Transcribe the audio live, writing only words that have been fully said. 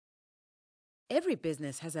Every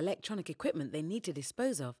business has electronic equipment they need to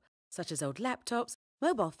dispose of, such as old laptops,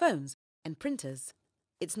 mobile phones, and printers.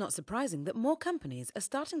 It's not surprising that more companies are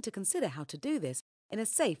starting to consider how to do this in a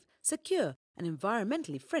safe, secure, and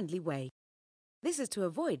environmentally friendly way. This is to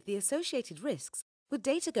avoid the associated risks with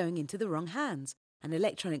data going into the wrong hands and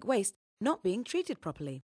electronic waste not being treated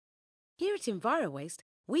properly. Here at EnviroWaste,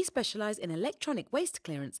 we specialise in electronic waste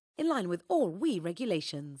clearance in line with all WEEE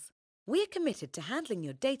regulations. We are committed to handling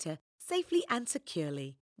your data safely and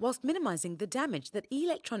securely, whilst minimising the damage that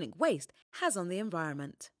electronic waste has on the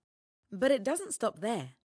environment. But it doesn't stop there.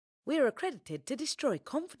 We are accredited to destroy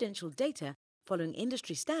confidential data following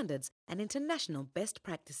industry standards and international best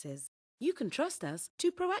practices. You can trust us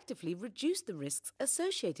to proactively reduce the risks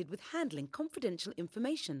associated with handling confidential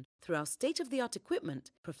information through our state-of-the-art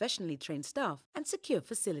equipment, professionally trained staff, and secure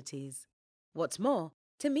facilities. What's more,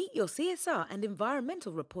 to meet your CSR and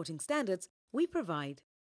environmental reporting standards, we provide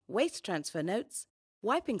waste transfer notes,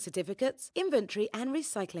 wiping certificates, inventory and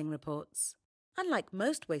recycling reports. Unlike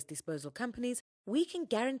most waste disposal companies, we can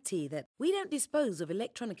guarantee that we don't dispose of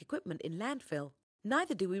electronic equipment in landfill.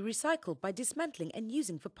 Neither do we recycle by dismantling and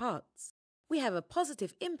using for parts. We have a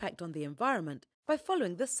positive impact on the environment by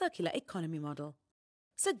following the circular economy model.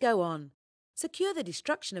 So go on. Secure the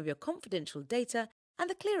destruction of your confidential data and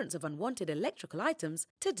the clearance of unwanted electrical items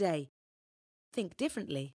today. Think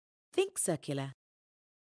differently. Think circular.